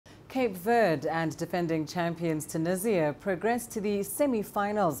Cape Verde and defending champions Tunisia progressed to the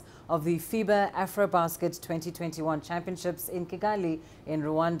semi-finals of the FIBA Afrobasket 2021 Championships in Kigali in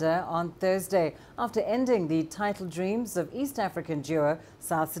Rwanda on Thursday, after ending the title dreams of East African duo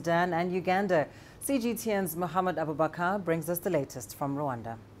South Sudan and Uganda. CGTN's Mohamed Abubakar brings us the latest from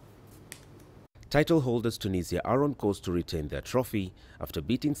Rwanda. Title holders Tunisia are on course to retain their trophy after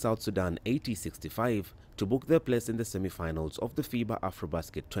beating South Sudan 80-65 to book their place in the semi-finals of the FIBA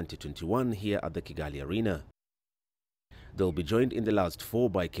Afrobasket 2021 here at the Kigali Arena. They'll be joined in the last four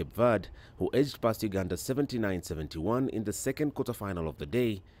by Cape Verde, who edged past Uganda 79-71 in the second quarter-final of the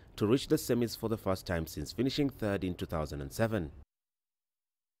day to reach the semis for the first time since finishing third in 2007.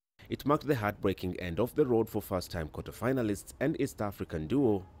 It marked the heartbreaking end of the road for first-time quarter-finalists and East African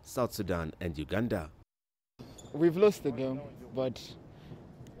duo South Sudan and Uganda. We've lost the game, but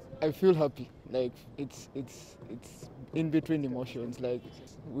I feel happy. Like it's in between emotions. Like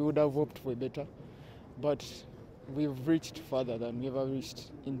we would have hoped for better, but we've reached further than we ever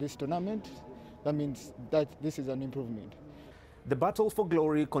reached in this tournament. That means that this is an improvement. The battle for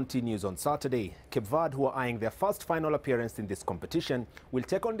glory continues on Saturday. Cape Verde, who are eyeing their first final appearance in this competition, will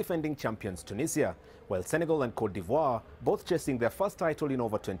take on defending champions Tunisia, while Senegal and Cote d'Ivoire, both chasing their first title in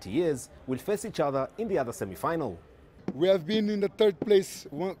over 20 years, will face each other in the other semi-final. We have been in the third place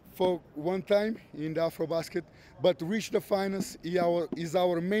for one time in the Afrobasket, but to reach the finals is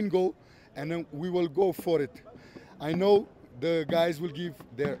our main goal, and then we will go for it. I know the guys will give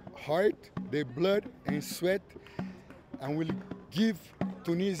their heart, their blood and sweat, and we'll give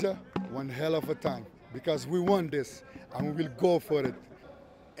Tunisia one hell of a time because we want this and we will go for it.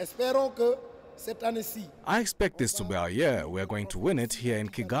 I expect this to be our year. We are going to win it here in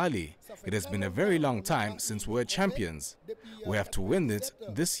Kigali. It has been a very long time since we were champions. We have to win it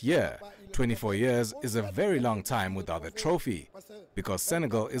this year. 24 years is a very long time without a trophy because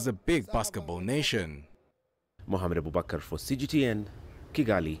Senegal is a big basketball nation. Mohamed Abubakar for CGTN,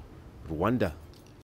 Kigali, Rwanda.